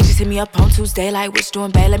lobster. He just hit me up on Tuesday like, what you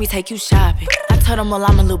doing, babe? Let me take you shopping. I told him, well,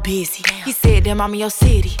 I'm a little busy. He said, damn, I'm in your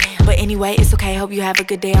city. But anyway, it's okay, hope you have a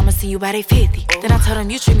good day. I'ma see you by day 50. Then I told him,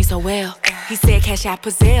 you treat me so well. He said, cash out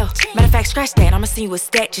Pazelle. Matter of fact, scratch that, I'ma see you a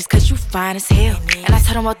stack just cause you fine as hell. And I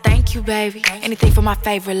told him, well, thank you, baby. Anything for my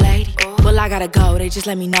favorite lady. Well, I gotta go, they just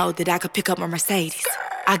let me know that I could pick up my Mercedes.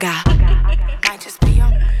 I got might just be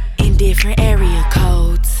on in different area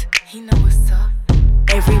codes. He know what's up.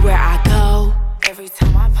 Everywhere I go, every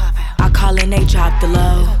time I pop out, I call and they drop the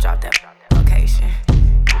low. They don't drop that location.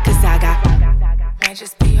 Cause I got might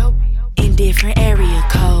just be in different area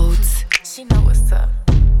codes. She know what's up.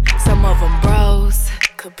 Some of them bros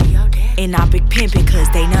could be your dad. And I'm big pimpin' cause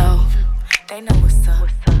they know what's up.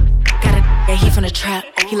 Got a Yeah, he from the trap.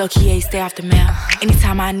 He low-key ain't stay off the map.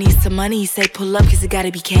 Anytime I need some money, he say pull up, cause it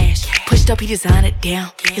gotta be cash. Pushed up, he design it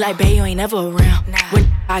down. He like, babe, you ain't never around.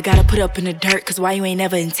 When I gotta put up in the dirt, cause why you ain't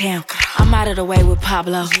never in town? I'm out of the way with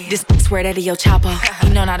Pablo. This swear that he your chapo.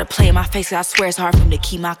 He know not to play in my face, cause I swear it's hard for him to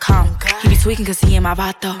keep my calm. He be tweaking cause he in my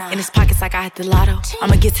vato. In his pockets like I hit the lotto.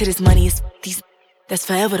 I'ma get to this money, it's these. That's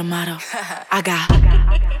forever the motto. I got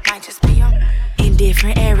might just be in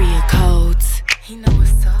different area codes. He know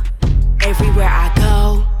what's up. Everywhere I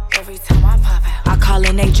go, every time I pop out, I call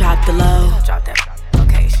and they drop the low. Drop that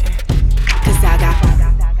location. Cause I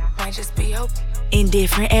got might just be open. In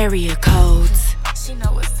different area codes. She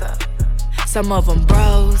know what's up. Some of them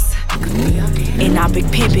bros. And I big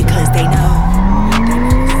pimpin' cause they know.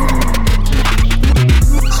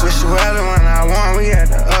 Switch the weather when I want, we at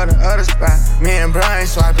the other spot. Me and Brian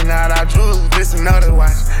swapping out our jewels, this another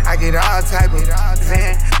watch. I get all type of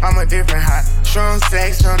Zan, I'm a different hot. Strong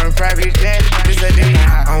sex on a private jet, this a different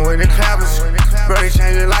hot. I'm with the clappers, bro, they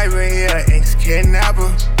changed your life, but he an ex-kidnapper.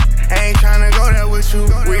 I ain't tryna go there with you,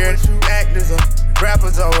 weird actors or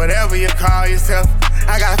rappers or whatever you call yourself.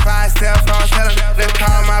 I got 5 cell phones, tell them let's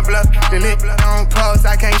call my bluff. The lit on post,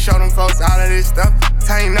 I can't show them folks all of this stuff.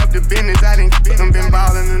 Tighten up the business, I didn't them been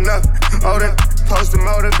ballin' enough. Older, supposed to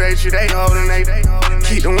motivate you, they holdin', they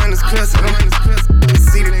keep the windows clear so the windows clear.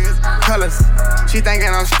 See the colors, she thinking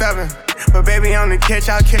I'm stubborn, but baby on the catch,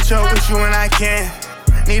 I'll catch up with you when I can.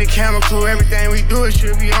 Need a camera crew, everything we do it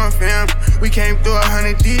should be on film. We came through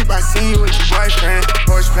 100 deep, I seen you with your boyfriend.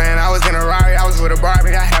 Horse playing, I was in a Rari, I was with a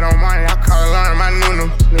Barbie, I had on money, I called Alana, my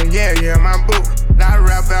nunu. Yeah, my boo. Now I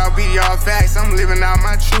rap out, be all facts, I'm living out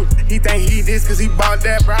my truth. He think he this cause he bought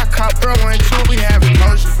that, bro, I caught bro 1, 2. We having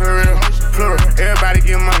motion for real, plural, everybody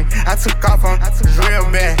get money. I took off on, it's real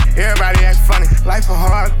bad, everybody act funny. Life a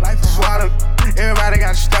hard, life a swallow. Everybody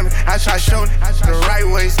got a stomach. I try to show the right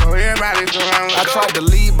way so everybody's around. I tried to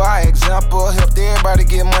lead by example, helped everybody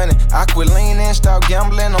get money. I quit leaning, stopped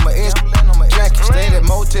gambling on my ex. Stayed at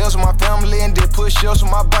motels with my family and did push-ups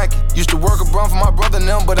with my blanket. Used to work a brum for my brother and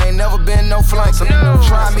them, but ain't never been no flank. Some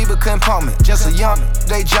tried me but couldn't pump me. Just a youngin',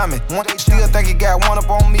 they jumpin'. One still think he got one up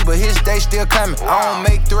on me, but his day still coming. I don't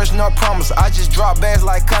make threats nor promise. I just drop bags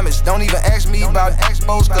like comets. Don't even ask me about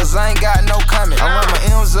expos, cause I ain't got no comment. I run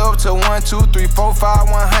my M's up to 1, 2, 3, 4, 5,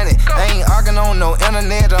 100. I ain't arguing on no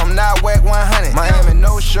internet, I'm not whack 100. Miami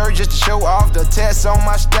no shirt just to show off the tats on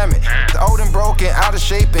my stomach. The old and broken, out of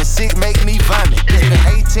shape and sick make me vomit. It's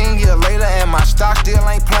been 18 years later and my stock still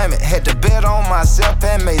ain't plummet. Had to bet on myself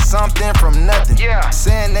and made something from nothing.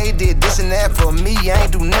 Saying they did this and that for me, I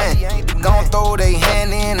ain't do nothing. Gon' throw they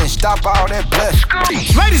hand in and stop all that blood.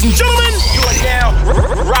 Ladies and gentlemen, you are now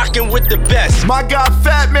rocking with the best. My guy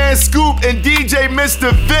Fatman Scoop and DJ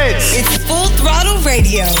Mr. Vince. It's Full Throttle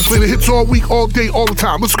Radio. Play the hits all week, all day, all the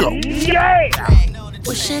time. Let's go. Yeah!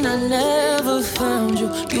 Wishing I never found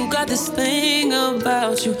you. You got this thing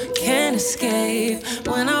about you, can't escape.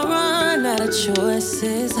 When I run out of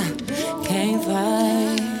choices, I can't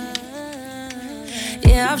fight.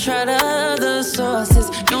 Yeah, I've tried other sources,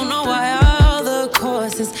 don't know why all the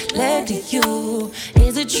courses led to you.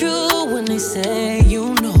 Is it true when they say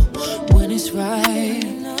you know when it's right?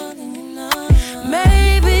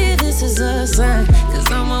 Maybe this is a sign,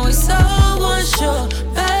 cause I'm always so unsure.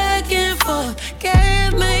 Back and forth,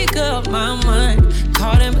 can't make up my mind.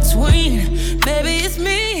 Caught in between, maybe it's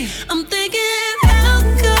me. I'm thinking, how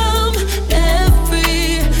come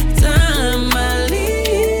every time I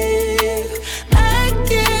leave, I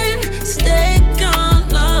can't stay gone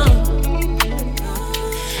long?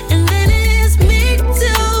 And then it's me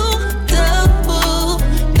too, double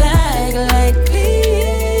back like,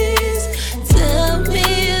 please tell me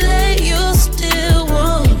that you still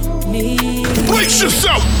want me. Brace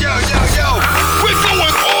yourself! Yo! We're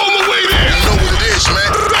going all the way there! You know what it is,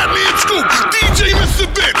 man. Fatman Scoop, DJ Mr.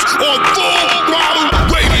 Vince on Full Throttle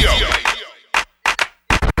Radio.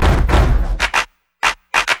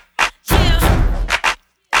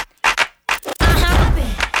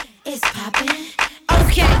 It's poppin'.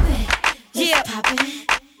 Okay. Yeah.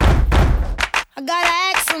 I gotta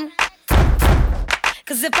ask him.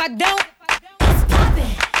 Cause if I don't, it's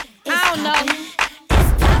poppin'. I don't know.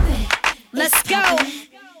 It's poppin'. Let's go.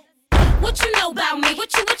 What you know about me?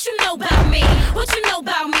 What you know about me? What you know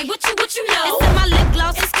about me? What you know? They said my lip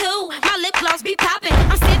gloss is cool. My lip gloss be poppin'.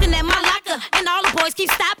 I'm standing at my locker and all the boys keep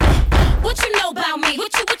stopping. What you know about me?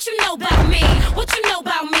 What you know about me? What you know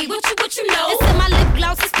about me? What you know? They said my lip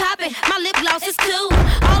gloss is poppin'. My lip gloss is cool.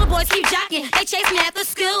 All the boys keep jocking. They chase me after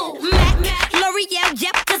school. Mac, L'Oreal,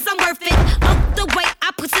 yep, cause I'm worth it. Up the way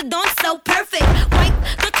I put it on so perfect. Wipe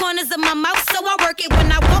the corners of my mouth so I work it.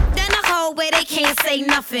 When I walk down the hallway, they can't say say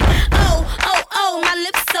nothing. Oh, oh, oh, my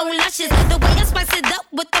lips so luscious. The way I spice it up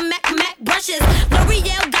with the Mac brushes.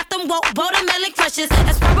 L'Oreal got them woke watermelon crushes.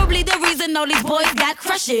 That's probably the reason all these boys got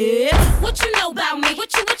crushes. What you know about me?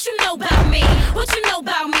 What you know about me? What you know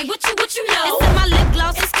about me? What you know? They said my lip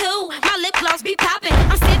gloss is cool. My lip gloss be popping.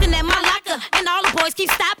 I'm standing at my locker and all the boys keep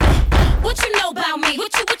stopping. What you know about me?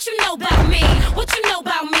 What you know about me? What you know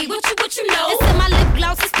about me? What you know? They said my lip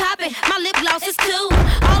gloss is popping. My lip gloss is cool.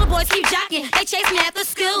 All the boys keep jocking. They chase me after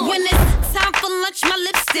school. When it's time for lunch, my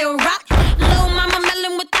lips still rock. Little mama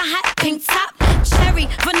melon with the hot pink top. Cherry,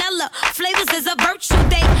 vanilla, flavors is a virtue.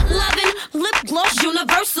 They loving lip gloss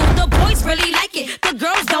universal. The boys really like it. The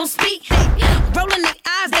girls don't speak. They rolling their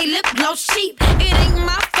eyes. They lip gloss cheap. It ain't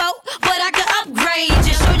my fault, but I could upgrade.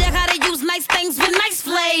 Just show you how to use nice things with nice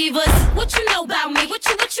flavors. What you know about me? What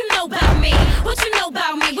you know about me? What you know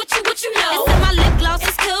about me? What you know? They said my lip gloss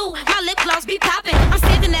is cool. My lip gloss be popping. I'm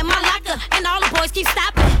standing at my locker and all the boys keep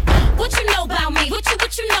stopping. What you know about me? What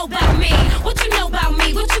you know about me? What you know about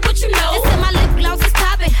me? What you know? They said my lip gloss is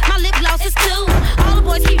popping. My lip gloss is cool. All the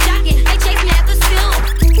boys keep jocking. They chase me after school.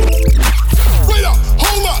 Wait up,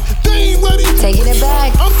 hold up, they ain't ready. Taking it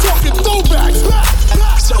back. I'm talking throwbacks.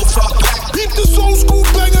 So far back. Beat this old school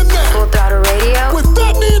banger now. Full Throttle Radio. With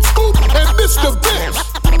Fatman Scoop and Mr. Vince.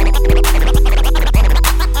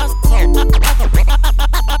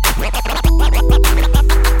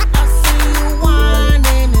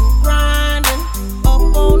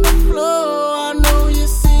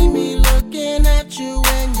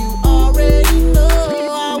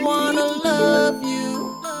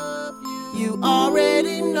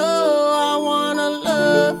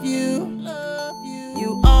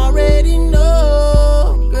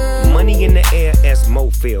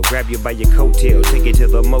 Feel. Grab you by your coattail, take it to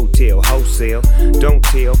the motel, wholesale. Don't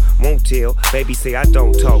tell, won't tell. Baby say I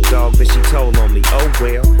don't talk, dog, then she told on me. Oh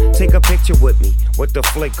well, take a picture with me. What the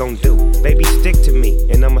flick gon' do? Baby, stick to me,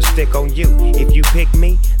 and I'ma stick on you. If you pick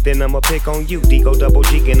me, then I'ma pick on you. D-Go double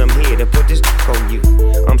G, and I'm here to put this on you.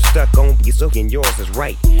 I'm stuck on you, and yours is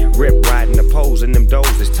right. Rip riding the poles, and them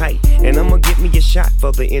doors is tight. And I'ma get me a shot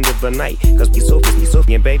for the end of the night. Cause be so,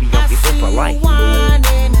 and baby, don't be so polite.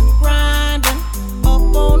 Whining and grinding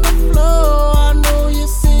up on the floor. I know you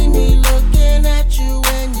see me looking at you,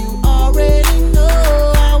 and you already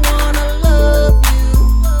know I wanna love you.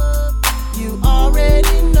 You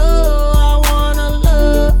already know I wanna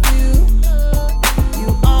love you.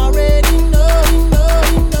 You already know.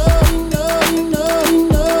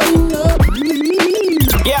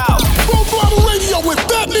 Yo, Full Throttle Radio with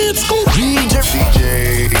Fatman Scoop, DJ,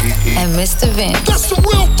 and Mr. Vince. That's the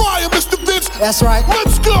real fire, Mr. Vince. That's right.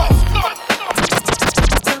 Let's go.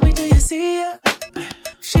 See her,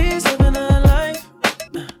 she's living her life.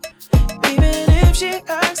 Even if she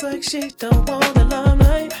acts like she don't want the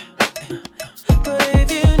limelight. But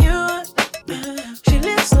if you knew her, she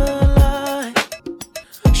lives her life.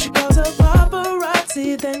 She calls her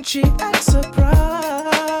paparazzi, then she acts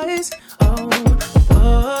surprised.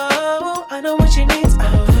 Oh, I know what she needs.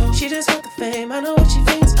 She just want the fame, I know what she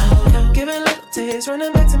thinks. Giving little days,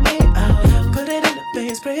 running back to me. Put it in the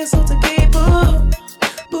veins, pray it's all to keep.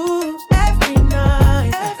 Ooh, every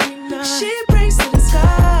night, she prays to the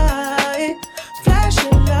sky,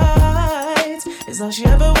 flashing lights, is all she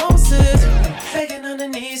ever wants is begging on her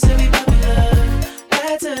knees to be popular,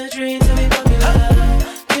 that's her dream to be popular,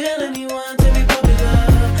 kill anyone to be popular,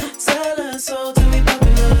 sell her soul to be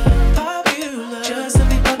popular, just to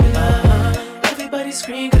be popular, everybody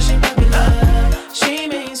scream cause she popular, she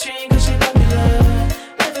mainstream cause she popular,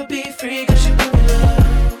 never be free cause she popular,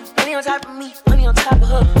 money on top of me. On top of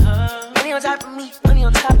her, money on top of me, money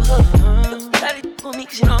on top of her. Daddy for me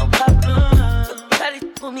 'cause you know I'm popular. Daddy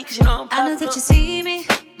for me 'cause you know I'm popular. I know that you see me,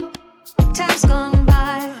 time's gone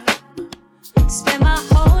by. Spend my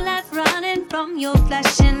whole life running from your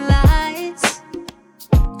flashing lights.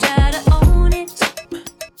 Try to own it,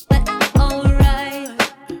 but I'm alright.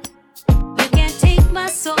 You can't take my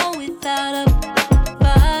soul without a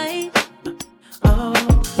fight.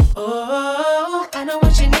 Oh, I know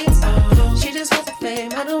what she needs. She just wants the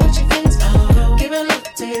fame, I know what she thinks. Give her little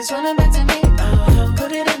taste, running back to me.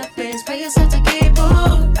 Put it in her face, pay yourself to keep.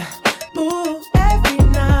 Ooh, every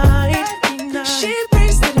night. She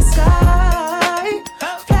prays to the sky,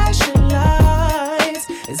 flashing lights.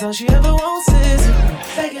 Is all she ever wants is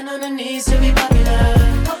begging on her knees to be popular.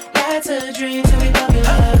 That's her dream to be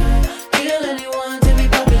popular. Kill anyone to be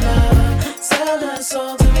popular. Sell her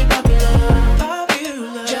soul to be popular.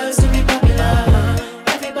 Just to be popular.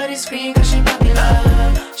 Everybody scream cause she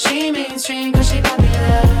popular. She mainstream cause she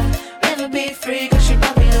popular. Never be free cause she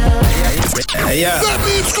popular. Yeah.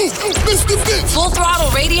 Fatman Scoop, Mr. Vince. Full Throttle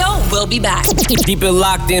Radio will be back. Keep it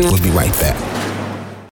locked in. We'll be right back.